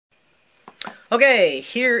Okay,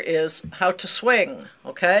 here is how to swing,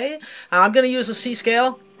 okay? I'm going to use a C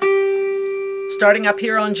scale, starting up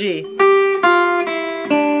here on G.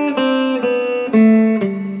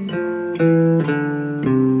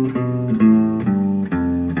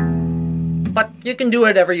 But you can do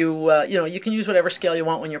whatever you can use whatever scale you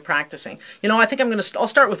want when you're practicing. I think I'll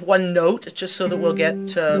start with one note just so that we'll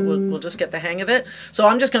just get the hang of it. So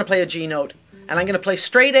I'm just going to play a G note, and I'm going to play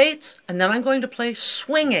straight eights, and then I'm going to play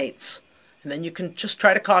swing eights. And then you can just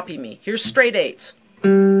try to copy me. Here's straight eights.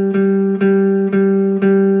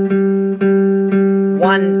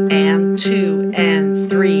 1 and 2 and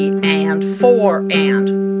 3 and 4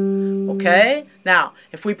 and. Okay? Now,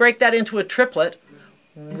 if we break that into a triplet,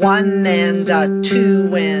 1 and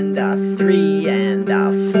 2 and 3 and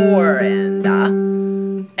 4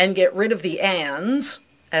 and get rid of the ands,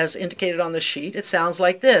 as indicated on the sheet, it sounds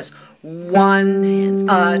like this. 1 and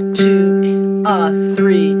 2 and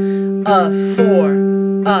 3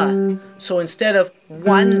 4 So instead of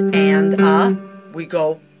 1 and we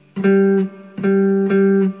go 1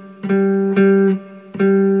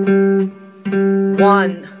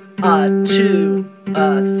 2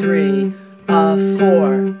 3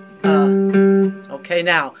 4 Okay,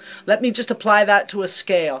 now let me just apply that to a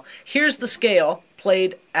scale. Here's the scale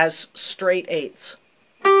played as straight eighths.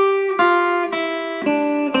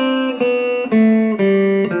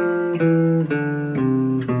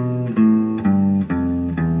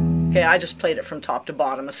 Okay, I just played it from top to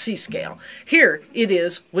bottom, a C scale. Here it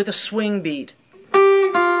is with a swing beat.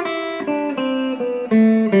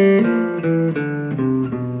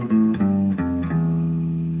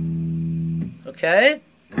 Okay?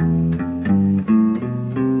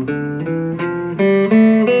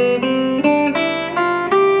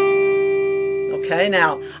 Okay,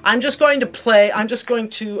 now I'm just going to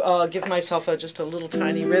give myself just a little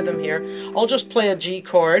tiny rhythm here. I'll just play a G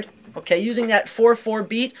chord. Okay, using that 4/4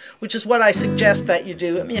 beat, which is what I suggest that you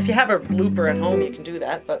do. I mean, if you have a looper at home, you can do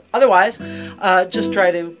that, but otherwise, just try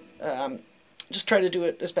to do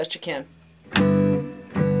it as best you can.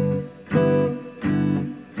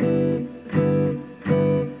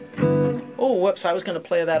 Oh, whoops! I was going to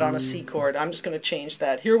play that on a C chord. I'm just going to change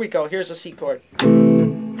that. Here we go. Here's a C chord.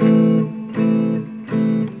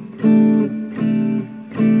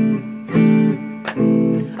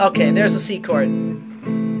 Okay, there's a C chord.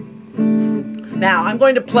 Now, I'm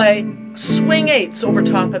going to play swing eighths over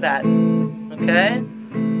top of that, okay?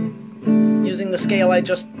 Using the scale I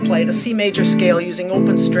just played, a C major scale using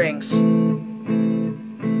open strings.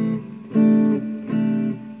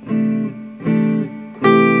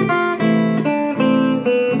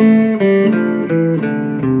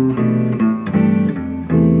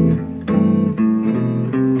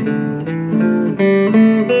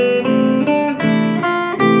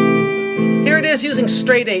 Here it is using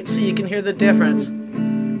straight eights so you can hear the difference.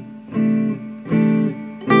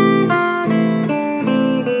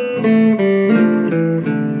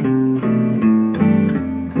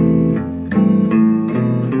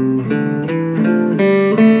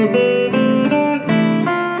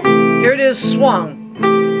 Here it is swung.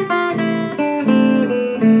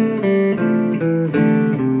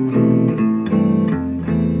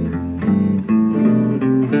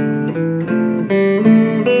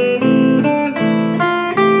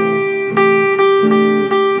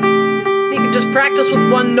 Practice with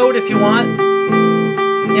one note if you want. You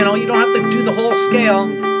don't have to do the whole scale.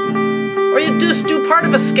 Or you just do part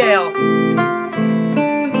of a scale.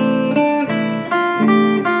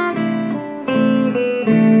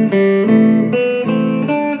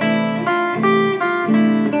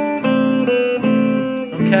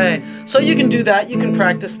 Okay, so you can do that. You can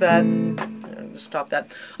practice that. Just stop that.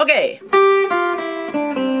 Okay.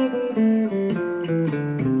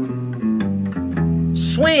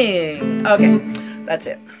 Swing. Okay, that's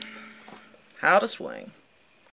it. How to swing.